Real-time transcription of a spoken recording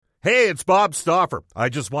Hey, it's Bob Stauffer. I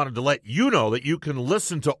just wanted to let you know that you can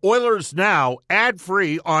listen to Oilers Now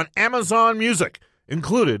ad-free on Amazon Music,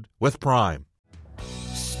 included with Prime.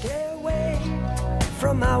 Stay away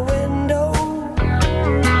from my window.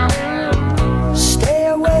 Stay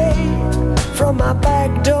away from my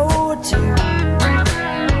back door too.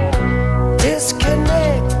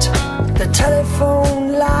 Disconnect the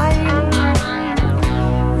telephone line.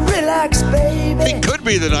 Relax, baby. It could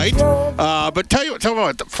be the night. But tell me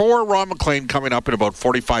what, for Ron MacLean coming up in about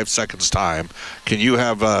 45 seconds' time, can you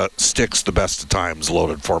have Sticks the Best of Times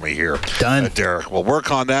loaded for me here? Done. Derek, we'll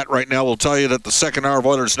work on that right now. We'll tell you that the second hour of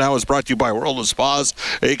Oilers Now is brought to you by World of Spas.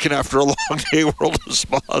 Aching after a long day, World of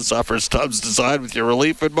Spas offers tubs designed with your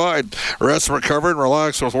relief in mind. Rest, recover, and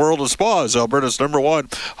relax with World of Spas, Alberta's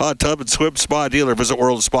 #1 hot tub and swim spa dealer. Visit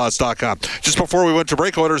worldofspas.com. Just before we went to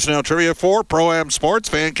break, Oilers Now trivia for Pro-Am Sports,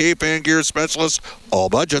 Fan Cave, Fan Gear Specialists, all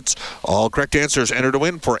budgets, all correct answers enter to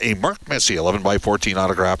win for a Mark Messier 11x14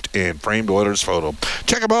 autographed and framed Oilers photo.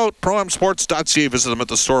 Check them out, proamsports.ca. Visit them at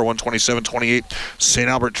the store, 12728 St.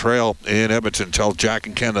 Albert Trail in Edmonton. Tell Jack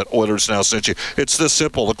and Ken that Oilers Now sent you. It's this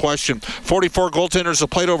simple. The question, 44 goaltenders have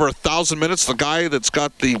played over 1,000 minutes. The guy that's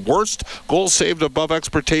got the worst goals saved above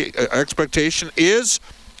expectation is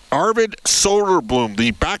Arvid Soderblom,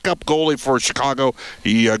 the backup goalie for Chicago.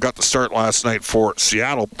 He got the start last night for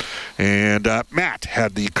Seattle. And Matt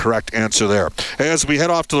had the correct answer there. As we head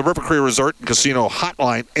off to the River Cree Resort and Casino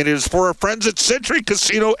Hotline, and it is for our friends at Century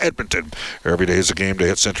Casino Edmonton. Every day is a game day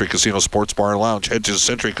at Century Casino Sports Bar and Lounge. Head to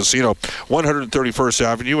Century Casino, 131st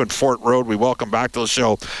Avenue and Fort Road. We welcome back to the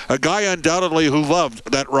show a guy undoubtedly who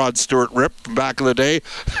loved that Rod Stewart rip from back in the day.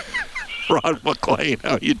 Ron MacLean,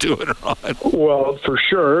 how you doing, Ron? Well, for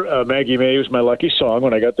sure. Maggie May was my lucky song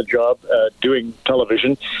when I got the job doing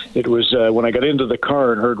television. It was when I got into the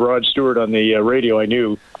car and heard Rod Stewart on the radio, I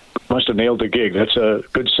knew must have nailed the gig. That's a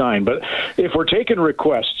good sign. But if we're taking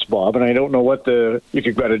requests, Bob, and I don't know if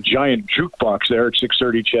you've got a giant jukebox there at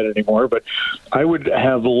 6:30 Chet anymore, but I would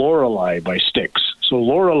have Lorelei by Styx. So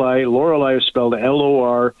Lorelei is spelled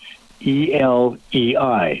Lorelei.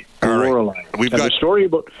 All right. Lorelei. We've got a story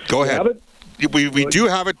about. Go ahead. Have it? We do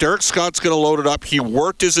have it. Derek Scott's going to load it up. He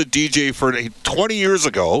worked as a DJ for 20 years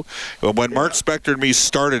ago when Mark Spector and me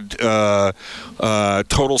started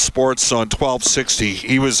Total Sports on 1260.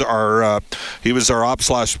 He was our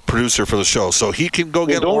op/producer for the show, so he can go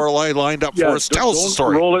get Lorelei lined up for us. Tell us the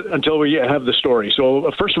story. Roll it until we have the story.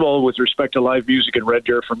 So first of all, with respect to live music in Red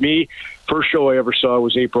Deer, for me, first show I ever saw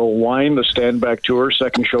was April Wine, the Stand Back Tour.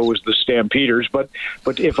 Second show was the Stampeders. But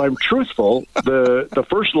if I'm truthful, the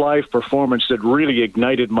first live performance that really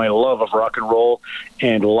ignited my love of rock and roll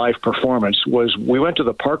and live performance was we went to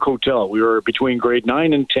the Park Hotel. We were between grade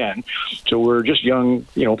 9 and 10, so we were just young,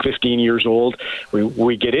 15 years old.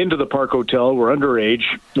 We get into the Park Hotel. We're underage.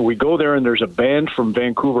 We go there, and there's a band from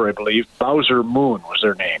Vancouver, I believe. Bowser Moon was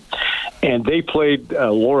their name. And they played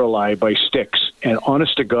Lorelei by Styx. And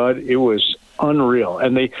honest to God, it was unreal.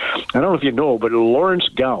 And I don't know if you know, but Lawrence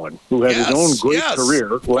Gowan, who had his own great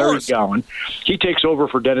career, Larry Gowan, he takes over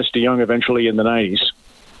for Dennis DeYoung eventually in the 90s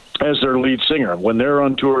as their lead singer. When they're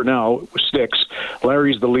on tour now, Styx,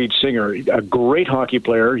 Larry's the lead singer. A great hockey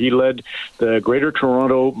player. He led the Greater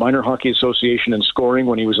Toronto Minor Hockey Association in scoring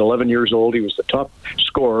when he was 11 years old. He was the top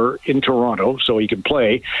scorer in Toronto, so he could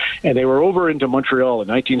play. And they were over into Montreal in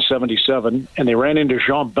 1977, and they ran into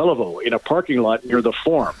Jean Beliveau in a parking lot near the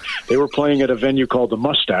Forum. They were playing at a venue called the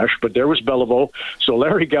Mustache, but there was Beliveau. So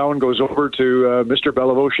Larry Gowan goes over to Mr.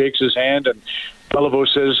 Beliveau, shakes his hand, and Beliveau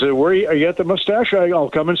says, are you at the Mustache? I'll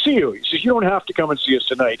come and see you. He says, you don't have to come and see us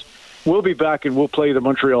tonight. We'll be back and we'll play the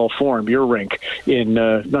Montreal Forum, your rink, in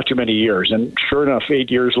not too many years. And sure enough,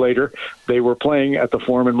 8 years later, they were playing at the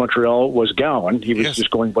Forum in Montreal. Was Gowan. He was just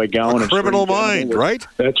going by Gowan. Criminal Mind, right?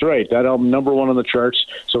 That's right. That album, #1 on the charts.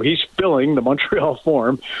 So he's filling the Montreal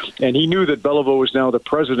Forum, and he knew that Beliveau was now the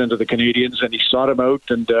president of the Canadians, and he sought him out,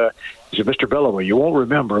 and he said, Mr. Beliveau, you won't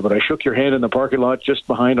remember, but I shook your hand in the parking lot just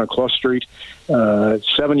behind on Clough Street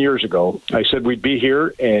 7 years ago. I said we'd be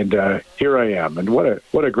here, and here I am. And what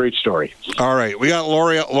a great story. All right. We got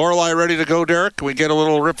Lorelei ready to go, Derek. Can we get a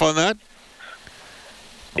little riff on that?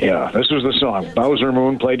 Yeah, this was the song. Bowser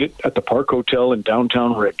Moon played it at the Park Hotel in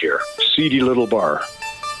downtown Red Deer. Seedy little bar.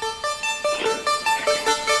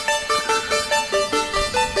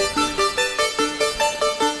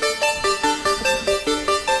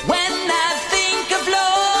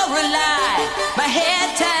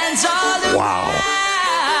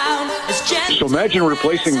 So imagine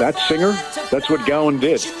replacing that singer. That's what Gowan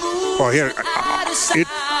did. Well, here,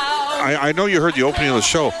 I know you heard the opening of the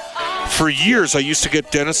show. For years, I used to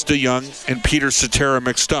get Dennis DeYoung and Peter Cetera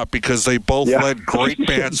mixed up because they both led great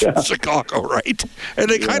bands from Chicago, right? And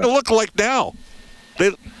they kind of look like now.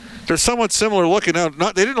 They're somewhat similar looking now.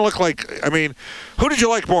 They didn't look like. I mean, who did you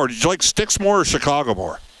like more? Did you like Styx more or Chicago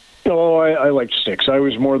more? Oh, I liked Styx. I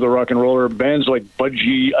was more the rock and roller. Bands like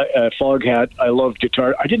Budgie, Foghat, I loved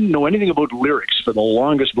guitar. I didn't know anything about lyrics for the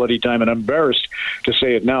longest bloody time, and I'm embarrassed to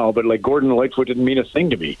say it now, but like Gordon Lightfoot didn't mean a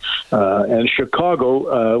thing to me. And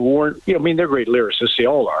Chicago weren't, I mean, they're great lyricists, they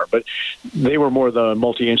all are, but they were more the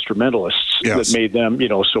multi-instrumentalists that made them,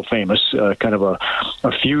 so famous, kind of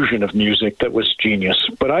a fusion of music that was genius.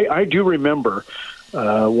 But I do remember...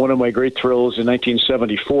 one of my great thrills in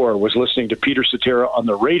 1974 was listening to Peter Cetera on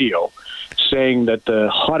the radio saying that the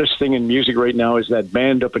hottest thing in music right now is that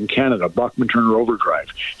band up in Canada, Bachman Turner Overdrive.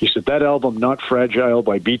 He said, that album, Not Fragile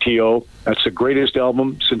by BTO, that's the greatest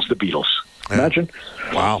album since the Beatles. Imagine.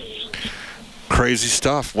 Wow. Crazy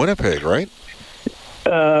stuff. Winnipeg, right?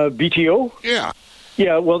 BTO? Yeah.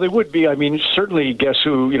 Yeah, well, they would be. I mean, certainly, guess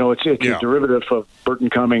who? It's a derivative of Burton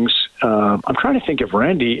Cummings. I'm trying to think if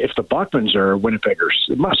the Bachmans are Winnipeggers.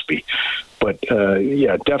 It must be. But,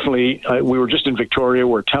 definitely. We were just in Victoria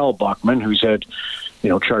where Tal Bachman, who's had,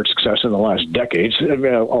 chart success in the last decades.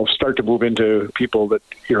 I'll start to move into people that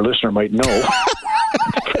your listener might know.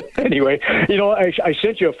 Anyway, I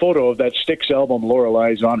sent you a photo of that Styx album,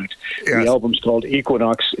 Lorelei's on it. Yes. The album's called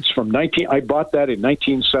Equinox. It's from I bought that in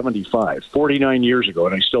 1975, 49 years ago,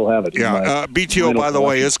 and I still have it. Yeah, BTO, by the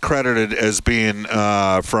way, is credited as being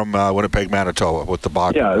from Winnipeg, Manitoba, with the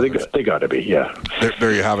Bach. Yeah, they got to be, yeah.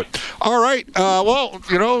 There you have it. All right,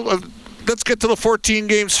 let's get to the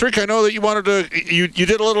 14-game streak. I know that you wanted to. You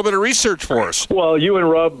did a little bit of research for us. Well, you and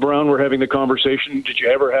Rob Brown were having the conversation. Did you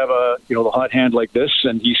ever have the hot hand like this?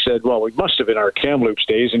 And he said, well, we must have in our Kamloops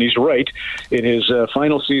days. And he's right. In his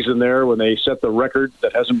final season there, when they set the record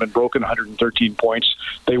that hasn't been broken, 113 points,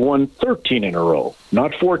 they won 13 in a row,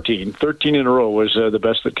 not 14. 13 in a row was the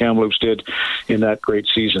best that Kamloops did in that great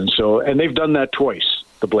season. So, and they've done that twice,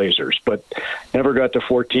 the Blazers, but never got to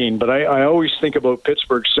 14. But I always think about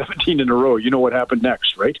Pittsburgh 17 in a row. You know what happened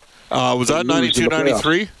next, right? Was that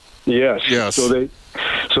 92-93? Yes.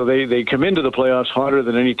 So they come into the playoffs hotter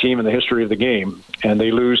than any team in the history of the game, and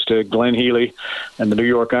they lose to Glenn Healy and the New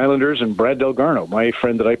York Islanders and Brad Delgarno, my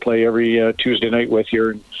friend that I play every Tuesday night with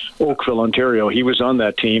here in Oakville, Ontario. He was on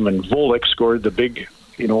that team, and Volek scored the big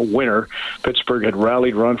winner. Pittsburgh had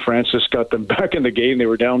rallied. Ron Francis got them back in the game. They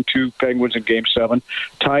were down 2 Penguins in Game 7,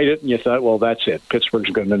 tied it, and you thought, well, that's it.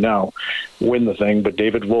 Pittsburgh's going to now win the thing. But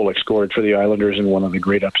David Volek scored for the Islanders in one of the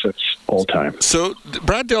great upsets all time. So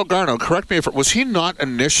Brad Delgarno, correct me if was he not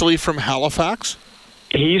initially from Halifax?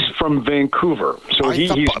 He's from Vancouver. So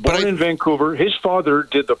he's born in Vancouver. His father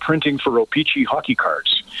did the printing for O-Pee-Chee hockey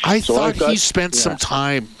cards. I thought he spent some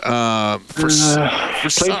time played for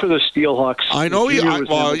the Steelhawks. I know he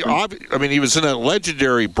was in a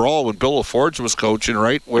legendary brawl when Bill LaForge was coaching,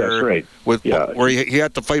 right? That's right. Where he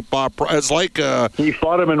had to fight Bob. It's like he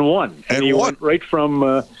fought him and won. And he went right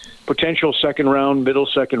from potential second round, middle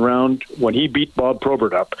second round. When he beat Bob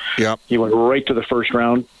Probert up, he went right to the first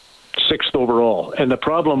round. 6th overall. And the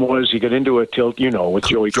problem was he got into a tilt, with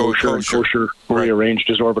Joey Kosher. And Kosher rearranged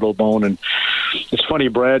his orbital bone. And it's funny,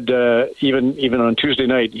 Brad, even on Tuesday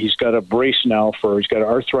night, he's got a brace now he's got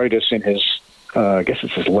arthritis in his, I guess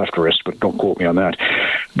it's his left wrist, but don't quote me on that.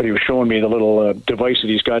 But he was showing me the little device that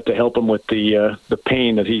he's got to help him with the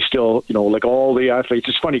pain that he still, like all the athletes.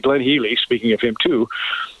 It's funny, Glenn Healy, speaking of him too,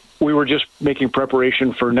 we were just making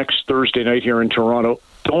preparation for next Thursday night here in Toronto.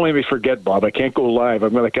 Don't let me forget, Bob. I can't go live.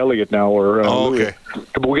 I'm like Elliot now, or okay.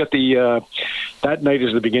 But we got the that night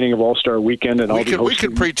is the beginning of All-Star Weekend, and we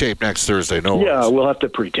can pre-tape next Thursday. No worries. Yeah, we'll have to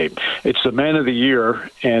pre-tape. It's the Man of the Year,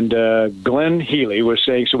 and Glenn Healy was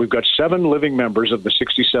saying. So we've got 7 living members of the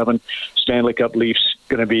 '67 Stanley Cup Leafs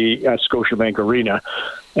going to be at Scotiabank Arena.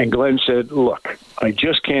 And Glenn said, look, I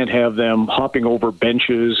just can't have them hopping over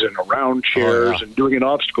benches and around chairs and doing an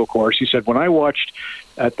obstacle course. He said, when I watched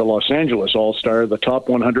at the Los Angeles All-Star, the top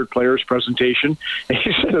 100 players presentation, and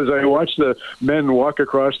he said, as I watched the men walk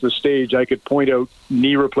across the stage, I could point out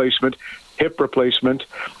knee replacement, hip replacement,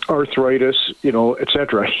 arthritis,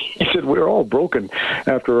 etc. He said, we're all broken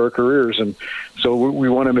after our careers, and so we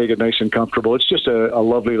want to make it nice and comfortable. It's just a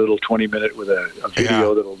lovely little 20-minute with a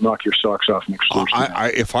video that'll knock your socks off next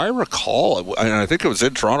Thursday. If I recall, and I think it was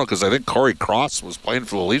in Toronto because I think Corey Cross was playing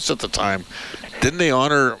for the Leafs at the time, didn't they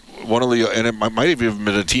honor one of the, and it might have even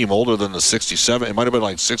been a team older than the 67. It might have been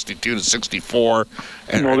like 62 to 64.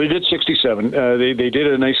 And no, they did 67. They did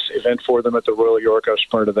a nice event for them at the Royal York. I was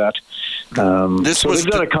part of that. They've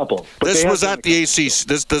done a couple. This was at the AC.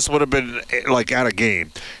 This would have been like at a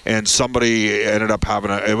game, and somebody ended up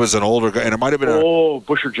having it was an older guy, and it might have been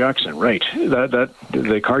Busher Jackson, right? That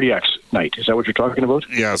the cardiac night. Is that what you're talking about?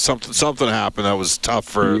 Yeah, something happened that was tough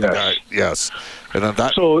for the guy. Yes. And then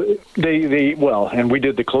that. So and we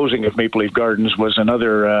did the closing of Maple Leaf Gardens was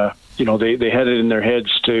another. They had it in their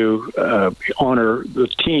heads to honor the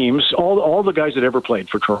teams, all the guys that ever played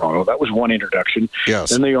for Toronto. That was one introduction. Yes.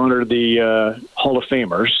 Then they honored the Hall of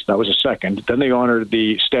Famers. That was a second. Then they honored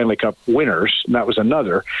the Stanley Cup winners. And that was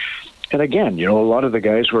another. And again, a lot of the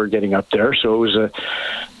guys were getting up there, so it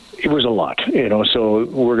was a lot, so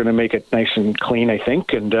we're going to make it nice and clean, I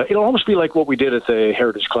think. And it'll almost be like what we did at the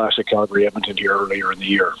Heritage Classic Calgary Edmonton here earlier in the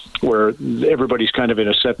year, where everybody's kind of in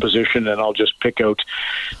a set position, and I'll just pick out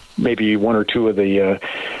maybe one or two of the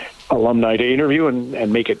alumni to interview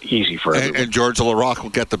and make it easy for everyone. And George Larocque will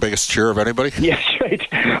get the biggest cheer of anybody? Yes, right.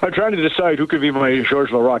 I'm trying to decide who could be my George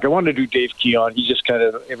Larocque. I wanted to do Dave Keon. He just kind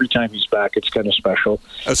of, every time he's back, it's kind of special.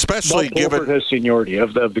 Especially Bob given... Pulford has seniority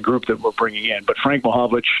of the group that we're bringing in, but Frank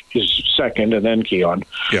Mahovlich is second, and then Keon.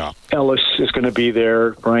 Yeah. Ellis is going to be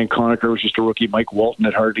there. Brian Conacher was just a rookie. Mike Walton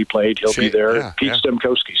had hardly played. He'll be there. Yeah, Pete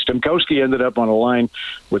Stemkowski. Stemkowski ended up on a line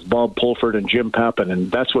with Bob Pulford and Jim Pappin, and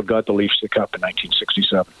that's what got the Leafs the cup in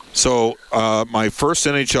 1967. So my first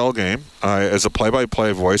NHL game, as a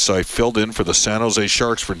play-by-play voice, I filled in for the San Jose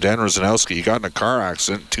Sharks for Dan Rosanowski. He got in a car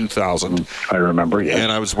accident in 2000. I remember, yeah.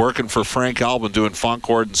 And I was working for Frank Albin doing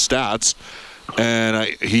Foncord and stats. And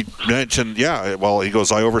he mentioned, he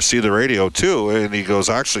goes, I oversee the radio too. And he goes,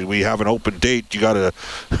 actually, we have an open date. You got a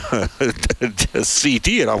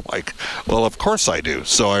CD. And I'm like, well, of course I do.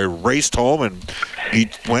 So I raced home, and he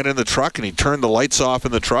went in the truck, and he turned the lights off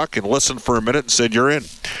in the truck and listened for a minute and said, you're in.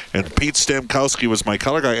 And Pete Stemkowski was my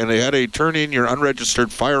color guy. And they had a turn in your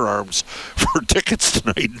unregistered firearms for tickets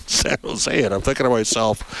tonight in San Jose. And I'm thinking to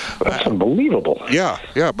myself, that's unbelievable. Yeah.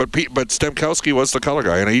 But Stemkowski was the color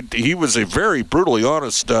guy. And he was a very brutally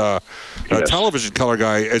honest television color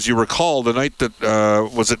guy. As you recall, the night that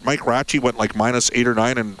was it Mike Ratchie went like -8 or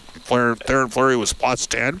 9, and Theron Fleury was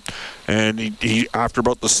 +10. And he after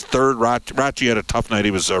about the third, Ratchie had a tough night.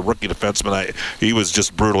 He was a rookie defenseman. He was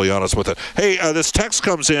just brutally honest with it. Hey, this text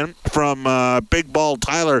comes in from Big Ball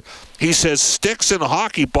Tyler. He says, sticks in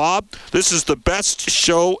hockey, Bob. This is the best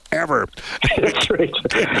show ever. That's right.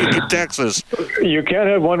 In Texas. You can't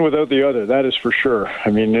have one without the other. That is for sure. I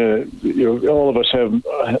mean, all of us have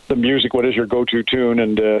the music. What is your go-to tune?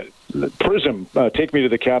 And Prism, Take Me to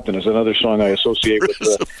the Captain, is another song I associate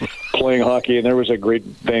with playing hockey. And there was a great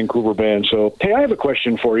Vancouver band. So, hey, I have a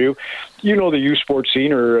question for you. You know the U Sports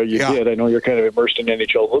scene, or you did. I know you're kind of immersed in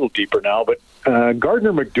NHL a little deeper now, but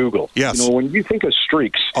Gardner McDougall. Yes. When you think of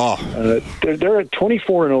streaks, they're at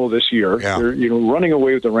 24-0 this year. Yeah. They're running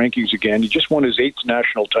away with the rankings again. He just won his 8th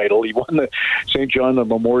national title. He won the St. John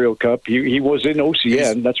Memorial Cup. He was in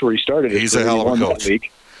OCN. That's where he started. He's a hell of a coach.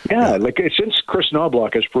 Yeah, since Chris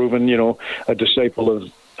Knobloch has proven, a disciple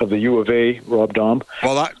of the U of A, Rob Dahm.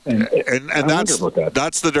 Well,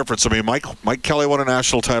 that's the difference. I mean, Mike Kelly won a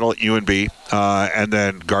national title at UNB, and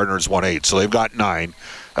then Gardner's won 8, so they've got 9.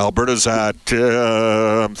 Alberta's at,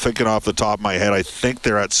 I'm thinking off the top of my head, I think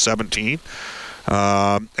they're at 17.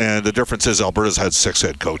 And the difference is Alberta's had 6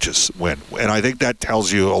 head coaches win. And I think that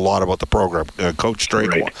tells you a lot about the program. Coach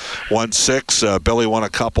Drake won 6. Billy won a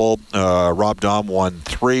couple. Rob Dahm won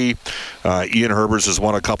 3. Ian Herbers has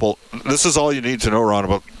won a couple. This is all you need to know, Ron,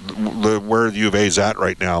 about where the U of A is at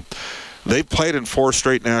right now. They've played in 4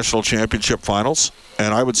 straight national championship finals.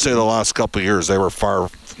 And I would say the last couple of years they were far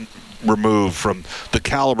removed from the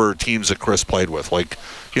caliber teams that Chris played with.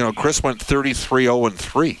 Chris went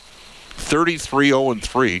 33-0-3.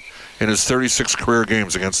 33-0-3 in his 36 career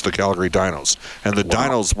games against the Calgary Dinos. And the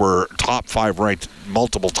Dinos were top 5 ranked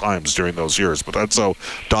multiple times during those years. But that's how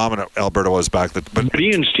dominant Alberta was back then. But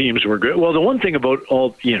Ian's teams were good. Well, the one thing about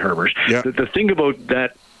all Ian Herbers, the thing about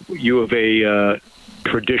that U of A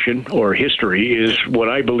tradition or history is what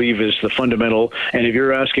I believe is the fundamental. And if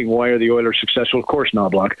you're asking why are the Oilers successful, of course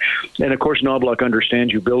Knobloch. And of course Knobloch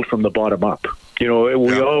understands you build from the bottom up. We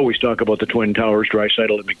always talk about the Twin Towers,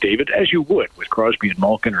 Draisaitl and McDavid, as you would with Crosby and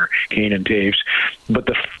Malkin or Kane and Taves. But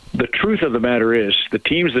the truth of the matter is the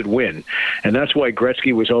teams that win, and that's why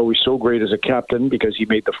Gretzky was always so great as a captain, because he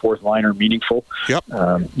made the fourth liner meaningful. Yep.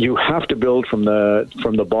 You have to build from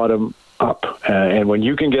the bottom up. And when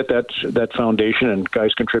you can get that foundation and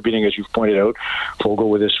guys contributing, as you've pointed out, Fogle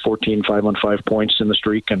with his 14 5-on-5 points in the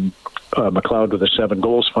streak, and McLeod with his 7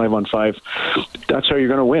 goals 5-on-5, that's how you're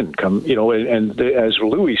going to win. As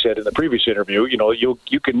Louis said in the previous interview, you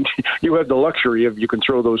have the luxury of you can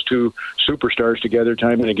throw those two superstars together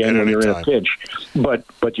time and again when you're in a pinch.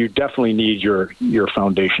 But you definitely need your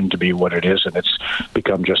foundation to be what it is, and it's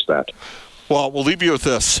become just that. Well, we'll leave you with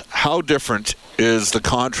this. How different is the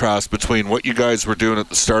contrast between what you guys were doing at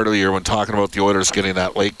the start of the year when talking about the Oilers getting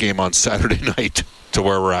that late game on Saturday night to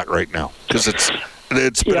where we're at right now? Because it's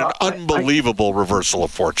been an unbelievable reversal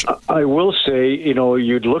of fortune. I will say,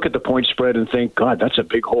 you'd look at the point spread and think, God, that's a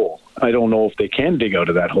big hole. I don't know if they can dig out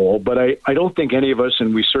of that hole, but I don't think any of us,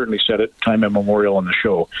 and we certainly said it time immemorial on the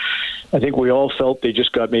show, I think we all felt they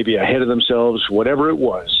just got maybe ahead of themselves, whatever it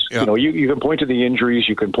was. Yeah. You can point to the injuries,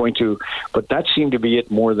 you can point to, but that seemed to be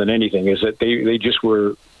it more than anything, is that they just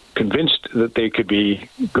were convinced that they could be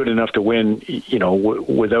good enough to win,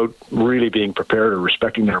 without really being prepared or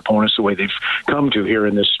respecting their opponents the way they've come to here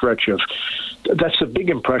in this stretch of. That's a big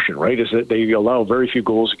impression, right? Is that they allow very few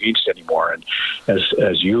goals against anymore, and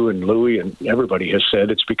as you and Louis and everybody has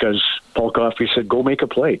said, it's because Paul Coffey said, "Go make a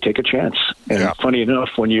play, take a chance." And funny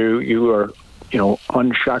enough, when you are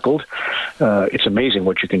unshackled, it's amazing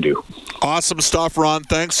what you can do. Awesome stuff, Ron.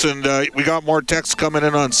 Thanks, and we got more texts coming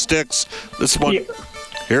in on sticks. This one. Yeah.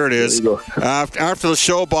 Here it is. After the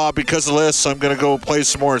show, Bob, because of this, I'm going to go play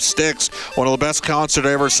some more Styx. One of the best concerts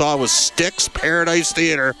I ever saw was Styx Paradise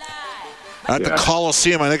Theater at the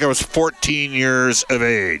Coliseum. I think I was 14 years of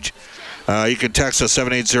age. You can text us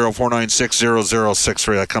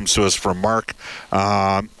 780-496-0063. That comes to us from Mark.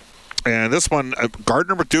 And this one,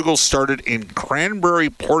 Gardner McDougall started in Cranberry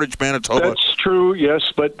Portage, Manitoba. That's true,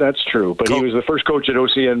 yes, but that's true. But he was the first coach at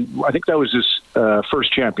OC, and I think that was his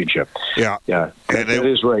first championship. Yeah. And it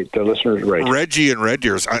is right. The listener is right. Reggie and Red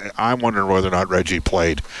Deers, I'm wondering whether or not Reggie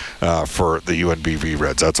played for the UNBV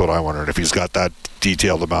Reds. That's what I'm wondering, if he's got that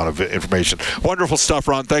detailed amount of information. Wonderful stuff,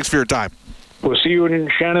 Ron. Thanks for your time. We'll see you in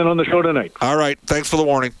Shannon on the show tonight. All right. Thanks for the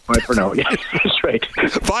warning. Bye for now. Yeah, that's right.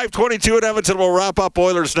 5:22 at Edmonton. We'll wrap up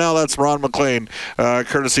Oilers Now. That's Ron MacLean,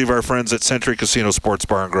 courtesy of our friends at Century Casino Sports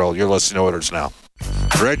Bar and Grill. You're listening to Oilers Now.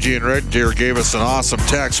 Reggie and Red Deer gave us an awesome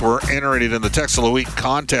text. We're entering in the Text of the Week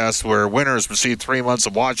contest where winners receive 3 months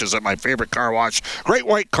of washes at my favorite car wash, Great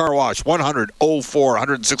White Car Wash, 10004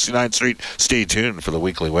 169th Street. Stay tuned for the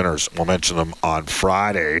weekly winners. We'll mention them on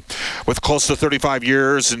Friday. With close to 35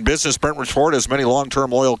 years in business, Brentridge Ford has many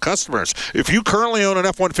long-term loyal customers. If you currently own an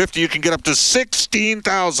F-150, you can get up to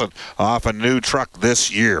 $16,000 off a new truck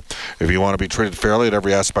this year. If you want to be treated fairly at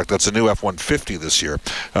every aspect, that's a new F-150 this year.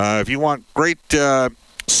 If you want great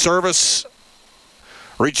service,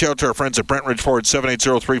 reach out to our friends at Brentridge Ford,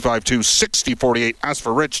 780-352-6048. Ask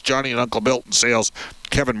for Rich, Johnny, and Uncle Milton Sales.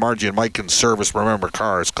 Kevin, Margie, and Mike in service. Remember,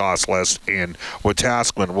 cars cost less in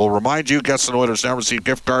Wetaskiwin. We'll remind you, guests and Oilers now receive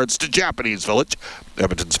gift cards to Japanese Village,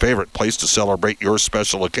 Edmonton's favorite place to celebrate your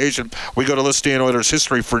special occasion. We go to this day in Oilers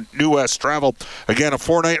history for New West travel. Again, a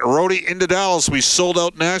 4-night roadie into Dallas. We sold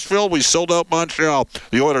out Nashville. We sold out Montreal.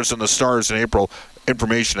 The Oilers and the Stars in April.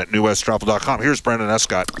 Information at newwesttravel.com. Here's Brendan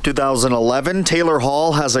Escott. 2011, Taylor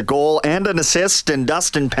Hall has a goal and an assist, and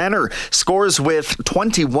Dustin Penner scores with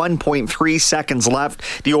 21.3 seconds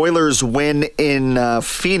left. The Oilers win in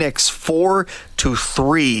Phoenix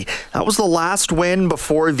 4-3. That was the last win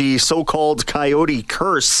before the so-called Coyote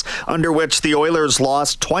curse, under which the Oilers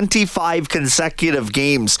lost 25 consecutive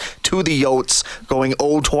games to the Yotes, going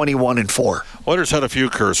 0-21-4. Oilers had a few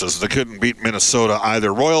curses. They couldn't beat Minnesota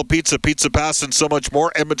either. Royal Pizza, Pizza Pass, and so much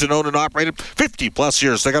more. Edmonton owned and operated 50-plus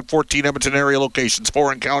years. They got 14 Edmonton area locations,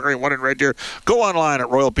 4 in Calgary, 1 in Red Deer. Go online at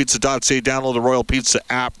royalpizza.ca. Download the Royal Pizza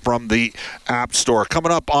app from the App Store.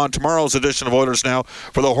 Coming up on tomorrow's edition of Oilers Now,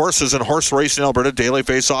 for the horses and horse racing Alberta, daily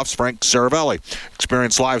face-offs, Frank Saravelli.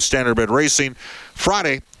 Experience live standardbred racing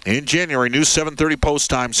Friday in January, new 7:30 post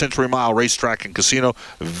time, Century Mile Racetrack and Casino.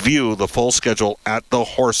 View the full schedule at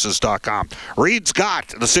thehorses.com. Reed's got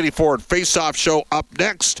the City Ford Face-Off Show up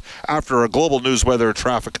next after a global news weather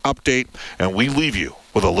traffic update, and we leave you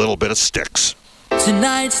with a little bit of Styx.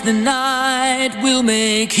 Tonight's the night we'll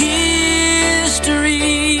make history.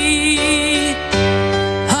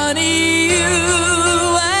 Honey, you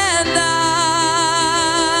and I.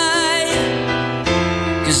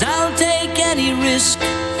 'Cause I'll take any risk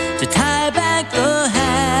to tie back the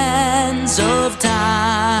hands of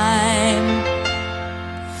time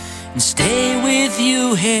and stay with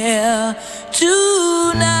you here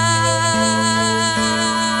tonight.